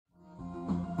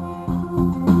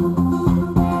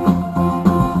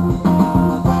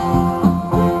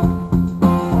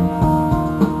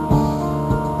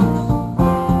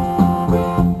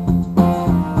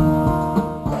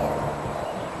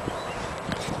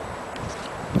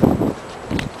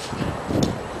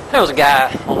There was a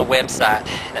guy on the website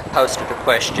that posted a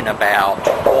question about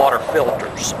water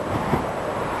filters.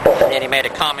 And then he made a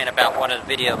comment about one of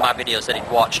my videos that he'd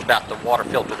watched about the water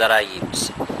filter that I use.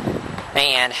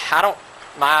 And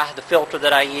the filter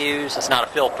that I use is not a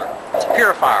filter. It's a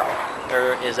purifier.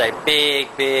 There is a big,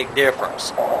 big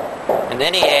difference. And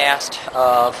then he asked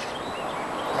the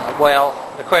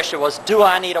question was, do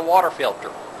I need a water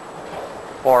filter?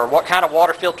 Or what kind of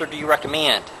water filter do you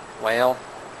recommend? Well,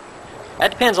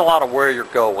 that depends a lot on where you're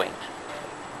going.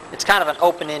 It's kind of an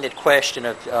open-ended question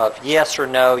of yes or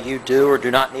no, you do or do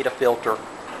not need a filter.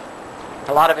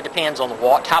 A lot of it depends on the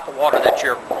type of water that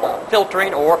you're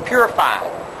filtering or purifying.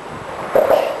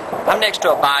 I'm next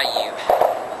to a bayou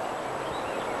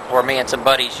where me and some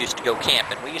buddies used to go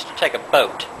camping. We used to take a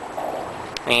boat,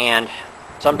 and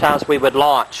sometimes we would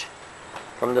launch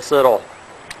from this little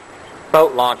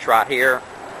boat launch right here,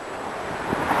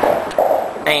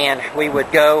 and we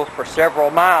would go for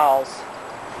several miles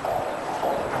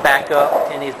back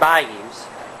up in these bayous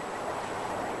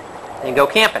and go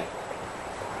camping.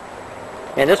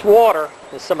 And this water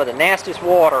is some of the nastiest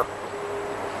water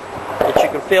that you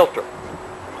can filter.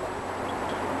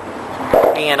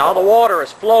 And all the water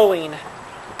is flowing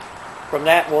from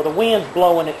that. Well, the wind's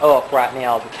blowing it up right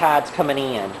now. The tide's coming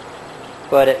in.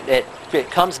 But it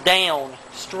comes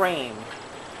downstream.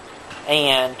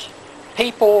 And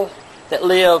people that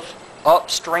live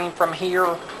upstream from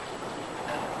here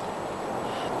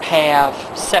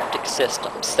have septic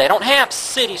systems. They don't have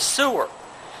city sewer.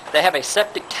 They have a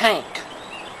septic tank.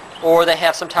 Or they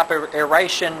have some type of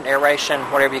aeration,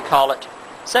 whatever you call it,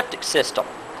 septic system.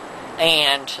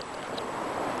 And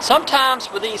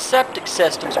sometimes with these septic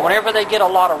systems, whenever they get a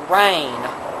lot of rain,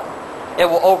 it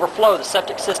will overflow. The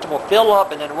septic system will fill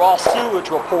up, and then raw sewage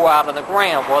will pour out on the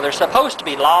ground. Well, there's supposed to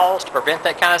be laws to prevent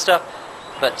that kind of stuff,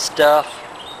 but stuff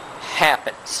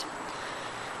happens.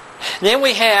 Then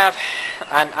we have,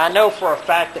 I know for a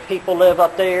fact that people live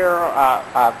up there.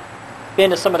 I've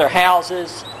been to some of their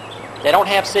houses. They don't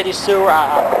have city sewer,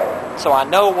 so I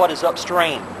know what is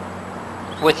upstream.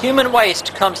 With human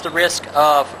waste comes the risk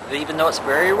of, even though it's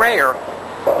very rare,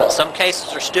 but some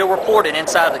cases are still reported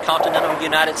inside the continental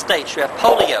United States. You have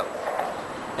polio,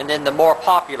 and then the more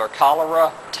popular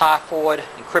cholera, typhoid,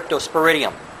 and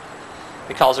cryptosporidium,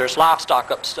 because there's livestock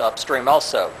upstream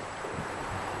also.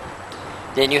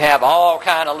 Then you have all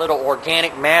kind of little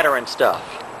organic matter and stuff.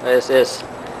 It's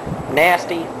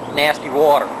nasty, nasty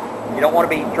water. You don't want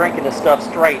to be drinking this stuff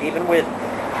straight, even with...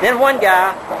 Then one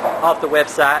guy off the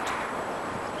website,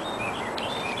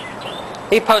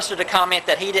 he posted a comment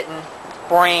that he didn't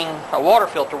bring a water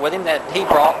filter with him, that he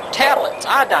brought tablets,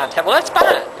 iodine tablets. Well, that's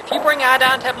fine. If you bring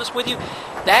iodine tablets with you,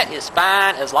 that is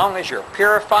fine as long as you're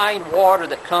purifying water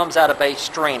that comes out of a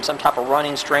stream, some type of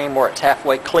running stream where it's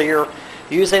halfway clear.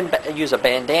 Use a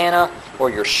bandana or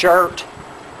your shirt.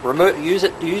 Use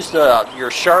your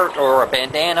shirt or a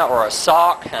bandana or a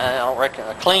sock. I don't reckon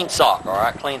a clean sock. All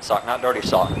right, clean sock, not dirty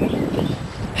sock.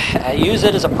 Use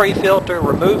it as a pre-filter.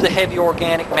 Remove the heavy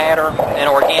organic matter. And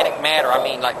organic matter, I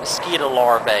mean like mosquito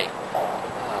larvae,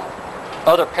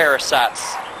 other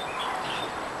parasites,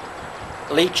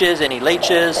 any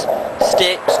leeches,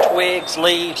 sticks, twigs,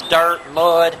 leaves, dirt,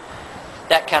 mud,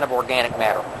 that kind of organic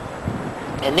matter.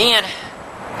 And then,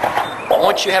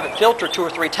 once you have it filtered 2 or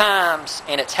 3 times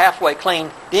and it's halfway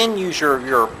clean, then use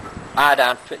your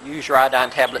iodine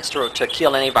tablets to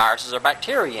kill any viruses or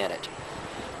bacteria in it.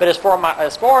 But as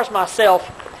far as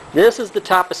myself, this is the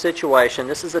type of situation,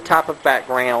 this is the type of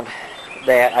background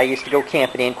that I used to go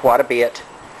camping in quite a bit.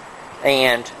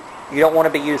 And you don't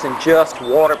want to be using just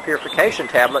water purification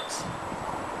tablets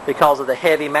because of the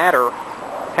heavy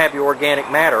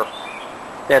organic matter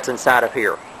that's inside of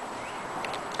here.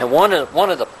 And one of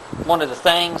the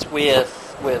things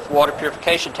with water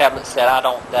purification tablets that I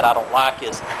don't like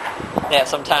is that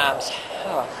sometimes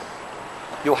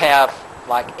you'll have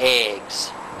like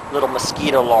eggs, little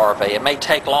mosquito larvae. It may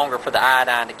take longer for the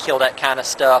iodine to kill that kind of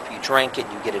stuff. You drink it,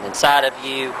 you get it inside of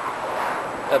you.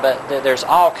 But there's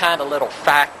all kind of little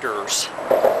factors.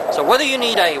 So whether you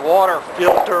need a water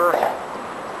filter,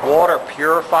 water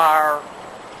purifier,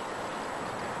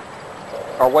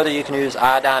 or whether you can use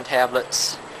iodine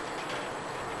tablets,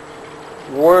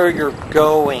 where you're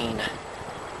going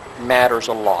matters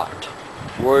a lot.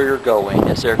 Where you're going.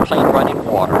 Is there clean running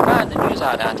water? Fine, then use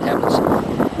iodine tablets.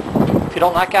 If you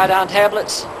don't like iodine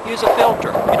tablets, use a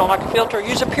filter. If you don't like a filter,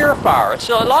 use a purifier.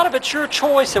 So a lot of it's your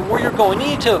choice and where you're going. You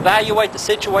need to evaluate the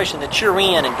situation that you're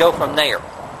in and go from there.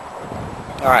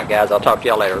 All right, guys, I'll talk to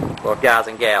y'all later. Well, guys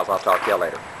and gals, I'll talk to y'all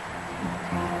later.